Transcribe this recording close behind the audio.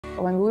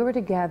When we were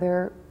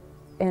together,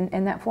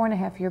 in that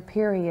 4.5-year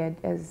period,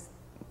 as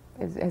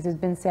has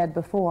been said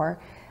before,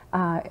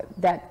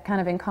 that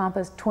kind of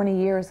encompassed 20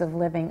 years of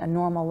living a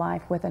normal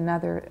life with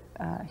another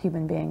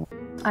human being.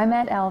 I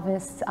met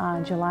Elvis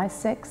on July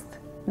 6th,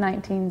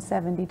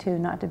 1972,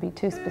 not to be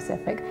too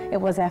specific. It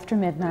was after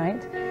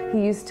midnight.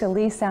 He used to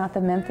lease out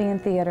the Memphian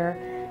Theater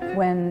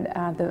when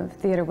the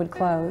theater would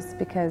close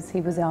because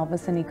he was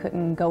Elvis and he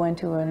couldn't go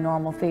into a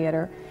normal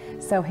theater.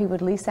 So he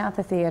would lease out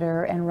the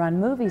theater and run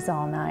movies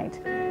all night.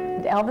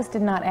 Elvis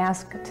did not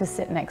ask to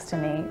sit next to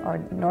me,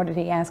 nor did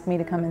he ask me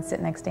to come and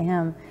sit next to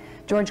him.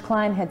 George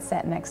Klein had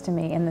sat next to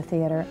me in the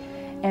theater,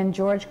 and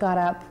George got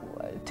up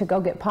to go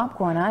get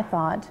popcorn, I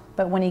thought,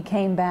 but when he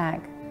came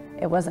back,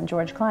 it wasn't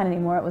George Klein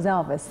anymore, it was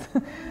Elvis.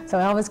 So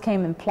Elvis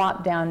came and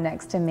plopped down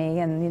next to me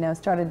and, you know,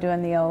 started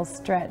doing the old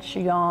stretch,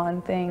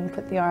 yawn thing,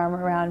 put the arm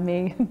around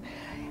me.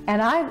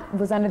 And I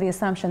was under the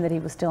assumption that he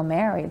was still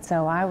married,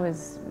 so I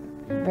was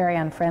very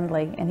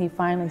unfriendly. And he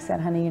finally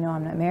said, "Honey, you know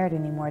I'm not married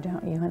anymore,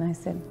 don't you?" And I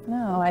said,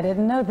 "No, I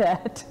didn't know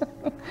that."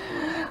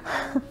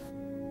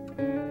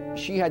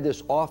 She had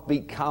this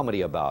offbeat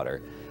comedy about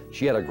her.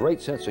 She had a great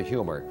sense of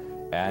humor,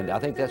 and I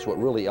think that's what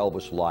really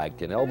Elvis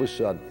liked. And Elvis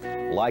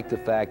liked the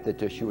fact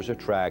that she was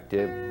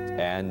attractive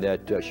and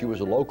that she was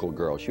a local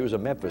girl. She was a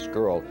Memphis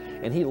girl,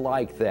 and he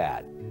liked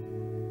that.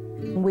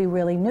 We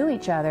really knew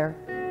each other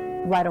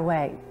right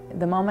away.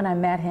 The moment I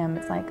met him,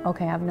 it's like,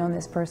 okay, I've known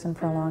this person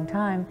for a long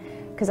time,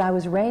 because I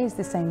was raised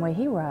the same way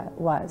he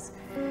was.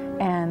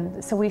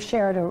 And so we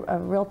shared a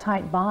real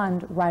tight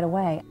bond right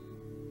away.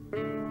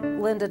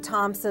 Linda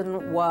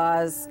Thompson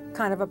was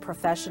kind of a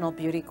professional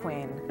beauty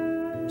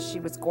queen. She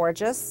was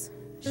gorgeous,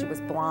 she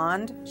was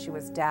blonde, she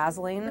was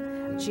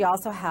dazzling. She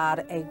also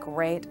had a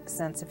great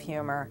sense of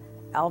humor.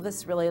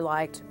 Elvis really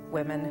liked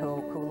women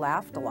who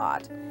laughed a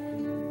lot.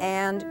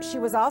 And she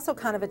was also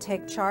kind of a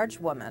take-charge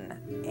woman.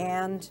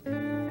 And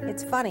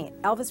it's funny,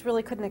 Elvis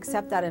really couldn't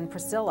accept that in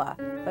Priscilla,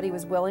 but he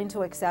was willing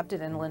to accept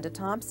it in Linda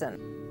Thompson.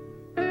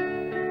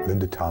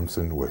 Linda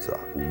Thompson was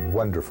a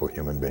wonderful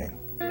human being.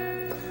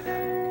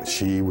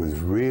 She was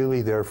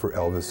really there for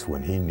Elvis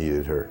when he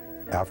needed her.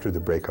 After the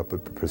breakup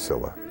of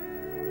Priscilla,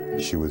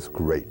 she was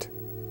great.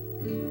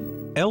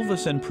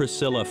 Elvis and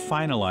Priscilla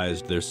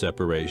finalized their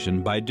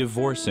separation by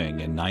divorcing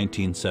in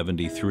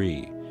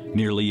 1973,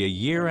 nearly a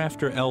year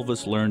after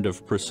Elvis learned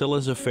of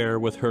Priscilla's affair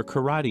with her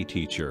karate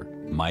teacher,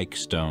 Mike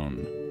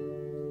Stone.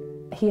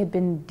 He had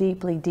been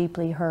deeply,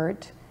 deeply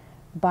hurt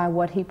by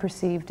what he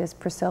perceived as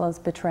Priscilla's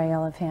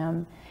betrayal of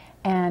him,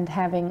 and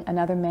having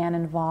another man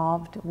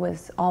involved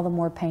was all the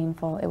more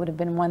painful. It would have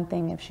been one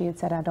thing if she had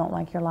said, "I don't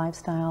like your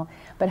lifestyle,"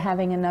 but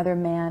having another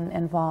man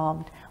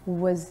involved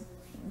was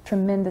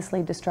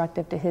tremendously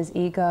destructive to his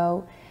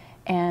ego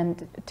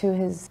and to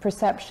his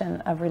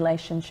perception of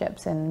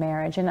relationships and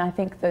marriage. And I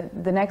think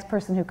the next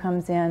person who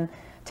comes in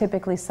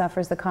typically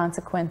suffers the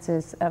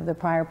consequences of the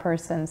prior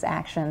person's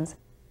actions.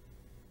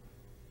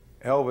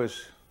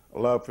 Elvis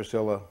loved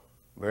Priscilla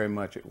very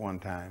much at one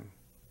time,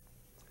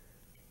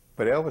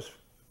 but Elvis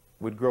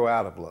would grow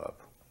out of love.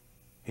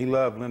 He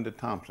loved Linda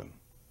Thompson,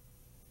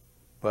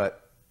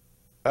 but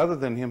other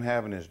than him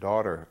having his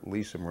daughter,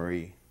 Lisa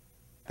Marie,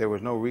 there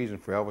was no reason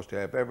for Elvis to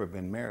have ever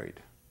been married,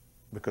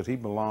 because he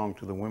belonged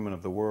to the women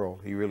of the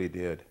world. He really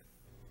did.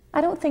 I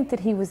don't think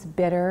that he was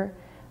bitter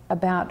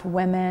about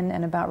women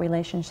and about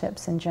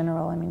relationships in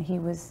general. I mean, he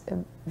was a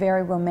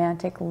very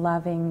romantic,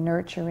 loving,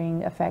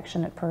 nurturing,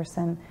 affectionate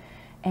person,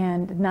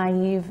 and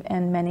naive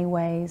in many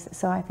ways,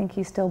 so I think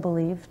he still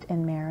believed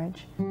in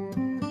marriage.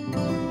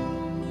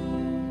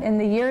 In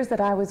the years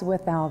that I was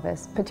with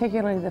Elvis,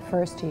 particularly the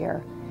first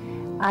year,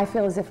 I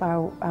feel as if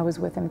I was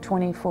with him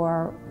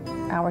 24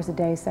 hours a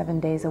day, 7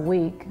 days a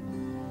week.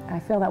 I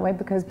feel that way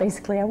because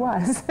basically I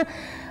was.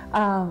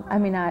 I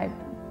mean,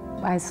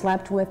 I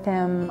slept with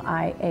him,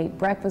 I ate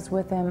breakfast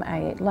with him,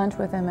 I ate lunch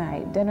with him, I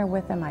ate dinner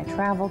with him, I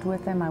traveled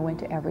with him, I went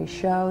to every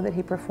show that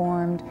he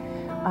performed.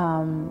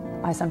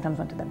 I sometimes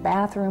went to the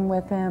bathroom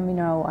with him, you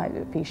know,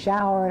 if he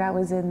showered, I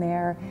was in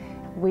there.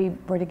 We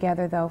were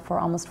together, though, for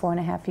almost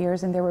 4.5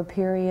 years, and there were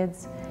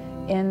periods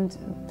in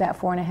that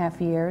 4.5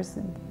 years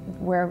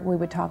where we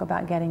would talk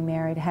about getting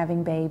married,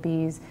 having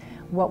babies,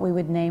 what we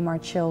would name our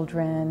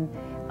children,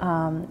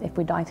 if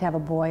we'd like to have a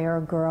boy or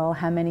a girl,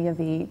 how many of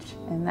each,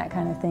 and that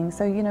kind of thing.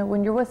 So, you know,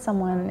 when you're with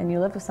someone and you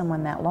live with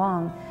someone that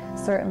long,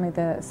 certainly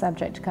the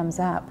subject comes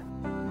up.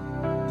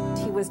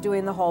 He was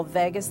doing the whole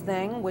Vegas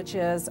thing, which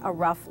is a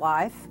rough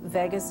life,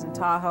 Vegas and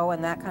Tahoe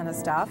and that kind of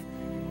stuff.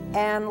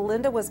 And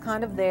Linda was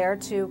kind of there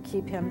to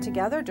keep him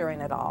together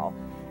during it all.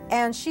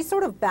 And she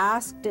sort of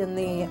basked in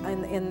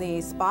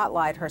the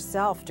spotlight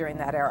herself during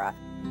that era.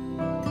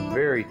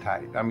 Very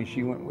tight. I mean,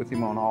 she went with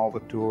him on all the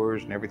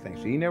tours and everything.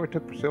 So he never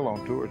took Priscilla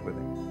on tours with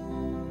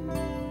him.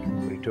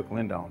 But he took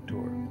Linda on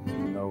tour.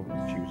 Even though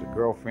she was a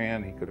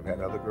girlfriend, he could have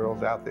had other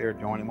girls out there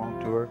join him on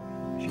tour.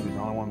 She was the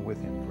only one with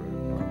him for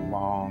a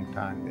long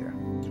time there.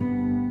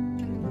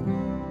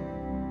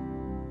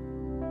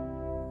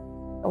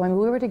 When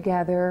we were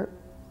together,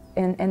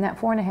 in that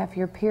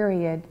 4.5-year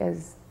period,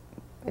 as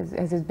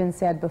has been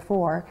said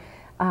before,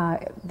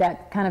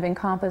 that kind of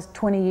encompassed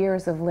 20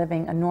 years of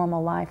living a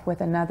normal life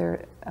with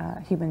another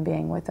human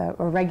being, with a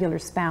regular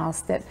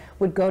spouse that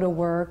would go to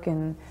work,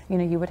 and you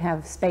know, you would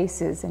have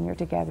spaces in your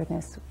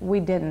togetherness. We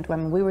didn't. I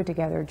mean, we were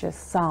together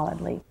just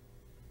solidly.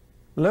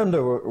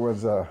 Linda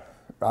was,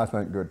 I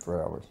think, good for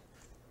Elvis.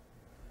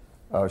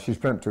 She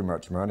spent too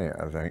much money,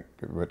 I think,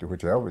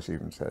 which Elvis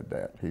even said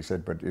that. He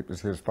said, but it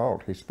was his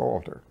fault. He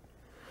spoiled her.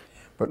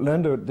 But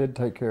Linda did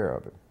take care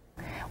of it.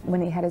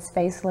 When he had his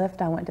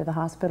facelift, I went to the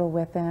hospital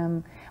with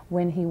him.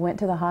 When he went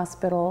to the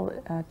hospital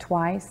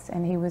twice,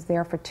 and he was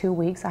there for 2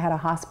 weeks, I had a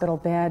hospital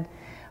bed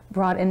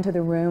brought into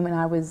the room, and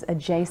I was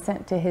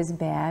adjacent to his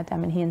bed. I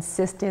mean, he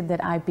insisted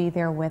that I be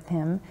there with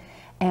him.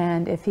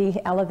 And if he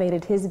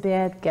elevated his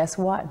bed, guess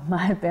what?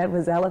 My bed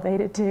was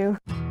elevated too.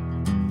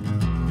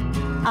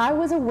 I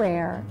was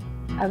aware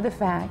of the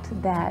fact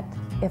that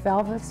if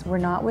Elvis were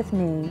not with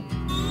me,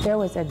 there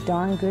was a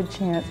darn good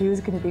chance he was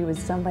going to be with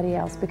somebody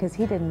else, because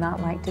he did not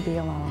like to be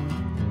alone.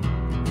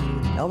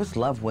 Elvis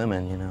loved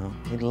women, you know.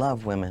 He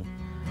loved women.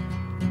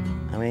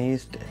 I mean,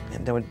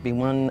 there would be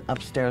one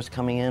upstairs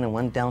coming in and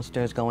one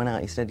downstairs going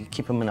out. He said he'd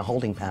keep them in a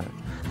holding pattern.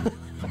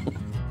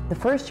 The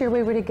first year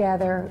we were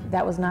together,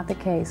 that was not the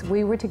case.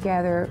 We were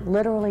together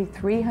literally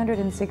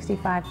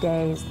 365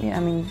 days. You know, I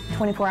mean,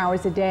 24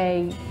 hours a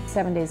day,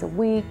 7 days a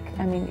week.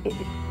 I mean,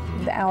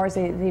 the hours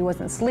that he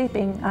wasn't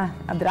sleeping,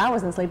 that I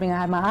wasn't sleeping,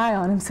 I had my eye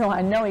on him, so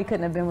I know he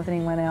couldn't have been with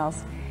anyone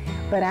else.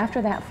 But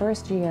after that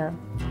first year,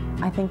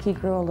 I think he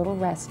grew a little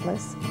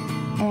restless,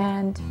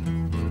 and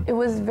it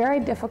was very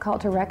difficult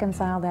to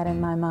reconcile that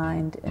in my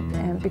mind,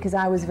 and because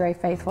I was very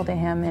faithful to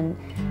him and,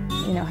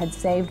 you know, had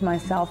saved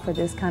myself for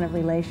this kind of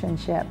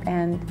relationship.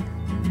 And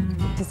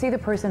to see the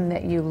person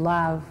that you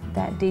love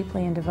that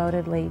deeply and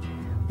devotedly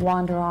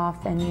wander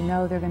off, and you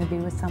know they're going to be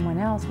with someone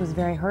else, was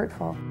very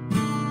hurtful.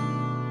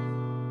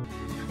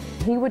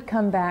 He would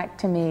come back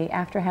to me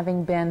after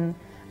having been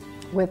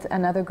with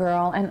another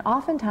girl, and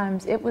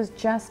oftentimes it was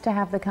just to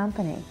have the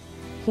company.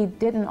 He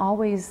didn't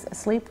always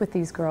sleep with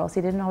these girls.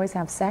 He didn't always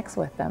have sex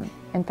with them.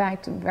 In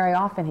fact, very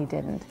often he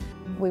didn't.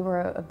 We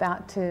were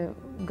about to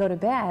go to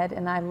bed,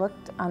 and I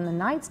looked on the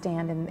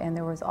nightstand, and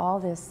there was all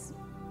this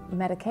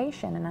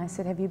medication, and I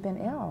said, "Have you been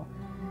ill?"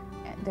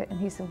 And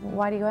he said,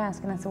 "Why do you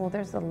ask?" And I said, "Well,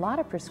 there's a lot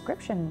of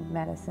prescription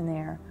medicine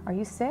there. Are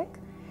you sick?"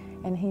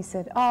 And he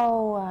said,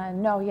 "Oh,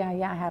 no, yeah,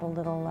 I had a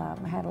little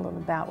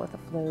bout with the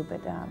flu,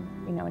 but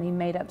you know," and he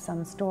made up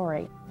some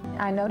story.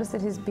 I noticed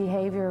that his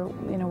behavior,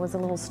 you know, was a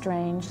little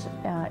strange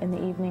in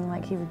the evening,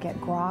 like he would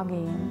get groggy,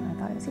 and I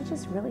thought, is he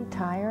just really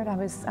tired? I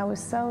was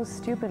so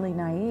stupidly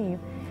naive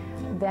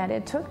that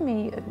it took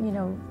me, you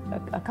know,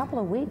 a couple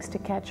of weeks to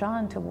catch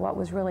on to what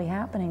was really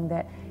happening,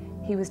 that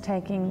he was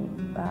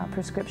taking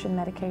prescription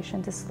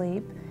medication to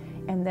sleep,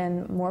 and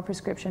then more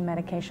prescription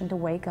medication to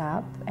wake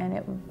up, and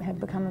it had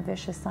become a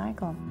vicious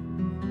cycle.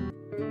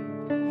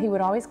 He would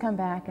always come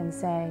back and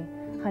say,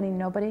 "Honey,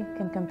 nobody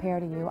can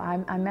compare to you.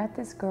 I met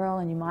this girl,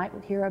 and you might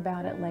hear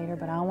about it later,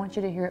 but I want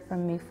you to hear it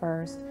from me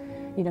first,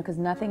 you know, because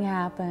nothing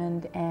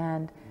happened,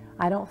 and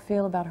I don't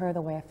feel about her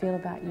the way I feel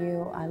about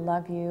you. I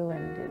love you,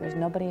 and there's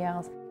nobody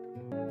else."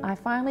 I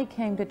finally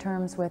came to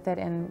terms with it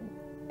and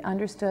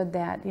understood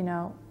that, you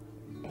know,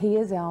 he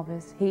is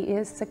Elvis. He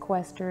is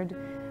sequestered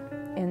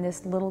in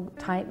this little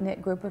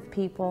tight-knit group of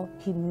people.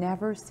 He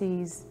never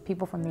sees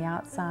people from the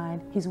outside.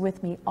 He's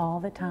with me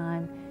all the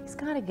time. He's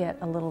got to get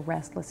a little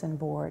restless and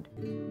bored.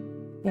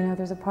 You know,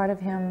 there's a part of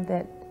him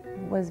that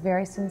was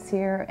very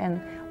sincere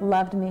and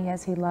loved me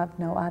as he loved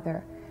no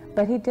other.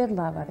 But he did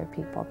love other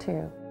people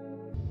too.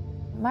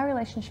 My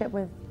relationship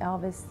with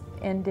Elvis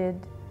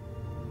ended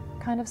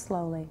kind of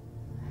slowly.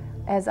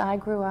 As I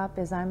grew up,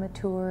 as I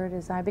matured,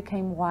 as I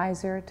became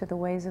wiser to the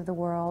ways of the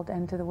world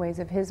and to the ways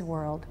of his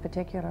world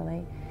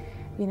particularly,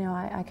 you know,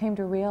 I came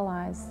to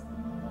realize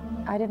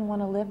I didn't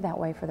want to live that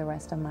way for the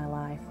rest of my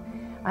life.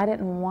 I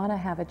didn't want to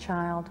have a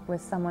child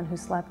with someone who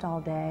slept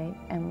all day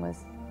and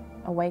was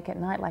awake at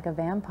night like a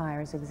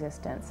vampire's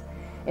existence.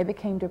 It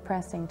became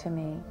depressing to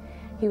me.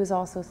 He was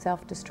also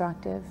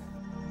self-destructive.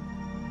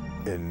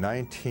 In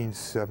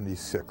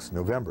 1976,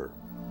 November,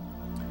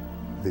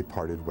 they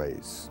parted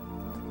ways.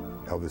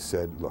 Elvis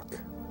said, "Look,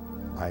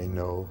 I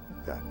know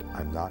that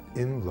I'm not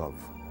in love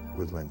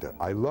with Linda.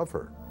 I love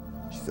her.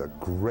 She's a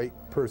great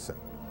person,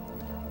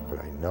 but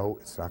I know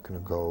it's not going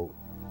to go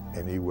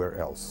anywhere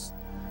else.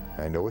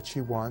 And I know what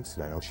she wants,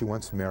 and I know she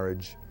wants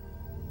marriage.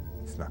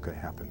 It's not going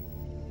to happen."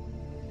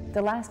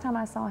 The last time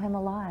I saw him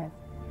alive,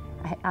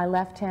 I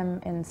left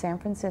him in San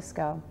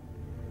Francisco.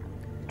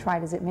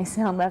 Trite as it may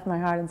sound, left my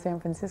heart in San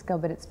Francisco,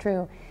 but it's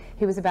true.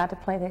 He was about to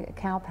play the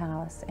Cow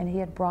Palace, and he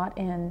had brought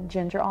in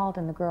Ginger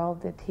Alden, the girl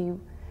that he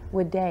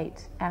would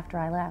date after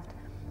I left.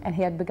 And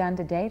he had begun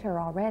to date her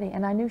already,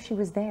 and I knew she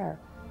was there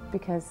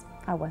because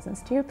I wasn't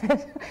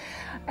stupid.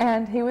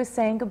 And he was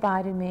saying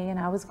goodbye to me, and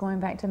I was going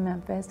back to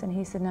Memphis, and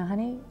he said, "Now,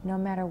 honey, no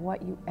matter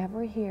what you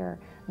ever hear,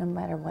 no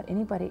matter what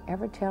anybody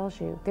ever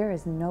tells you, there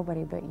is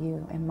nobody but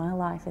you in my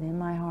life and in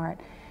my heart,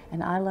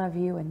 and I love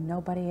you and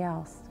nobody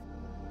else."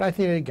 I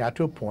think it got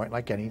to a point,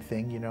 like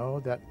anything, you know,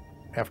 that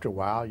after a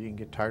while, you can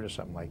get tired of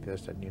something like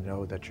this, and you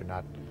know that you're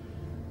not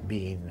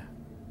being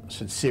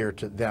sincere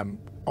to them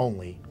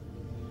only,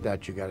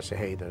 that you got to say,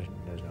 hey, there's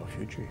no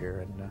future here.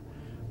 And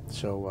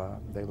so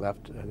they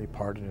left, they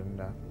parted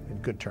in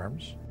good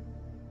terms.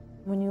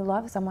 When you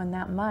love someone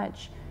that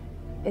much,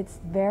 it's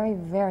very,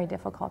 very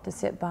difficult to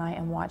sit by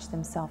and watch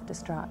them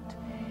self-destruct.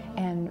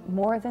 And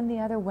more than the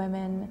other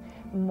women,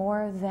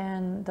 more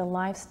than the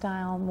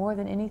lifestyle, more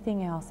than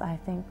anything else, I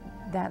think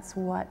that's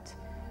what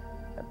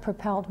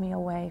propelled me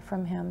away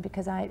from him,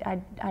 because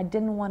I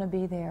didn't want to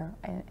be there.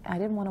 I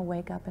didn't want to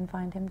wake up and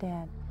find him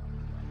dead.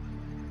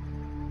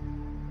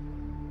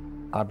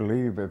 I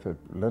believe if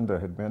Linda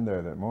had been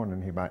there that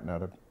morning, he might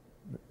not have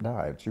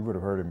died. She would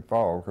have heard him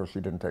fall because she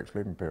didn't take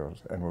sleeping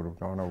pills, and would have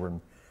gone over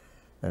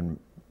and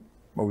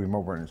moved him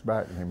over on his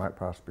back, and he might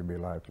possibly be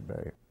alive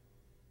today.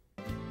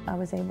 I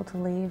was able to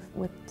leave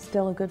with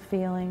still a good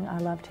feeling. I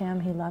loved him,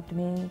 he loved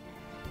me,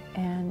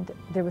 and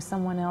there was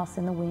someone else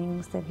in the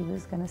wings that he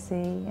was going to see,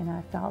 and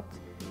I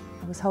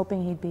was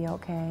hoping he'd be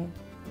okay.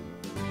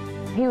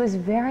 He was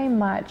very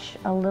much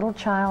a little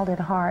child at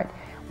heart,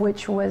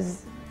 which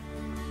was,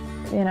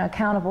 you know,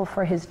 accountable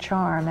for his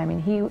charm. I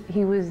mean,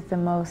 he was the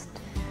most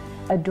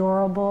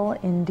adorable,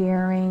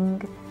 endearing,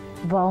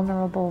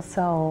 vulnerable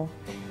soul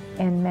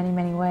in many,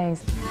 many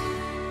ways.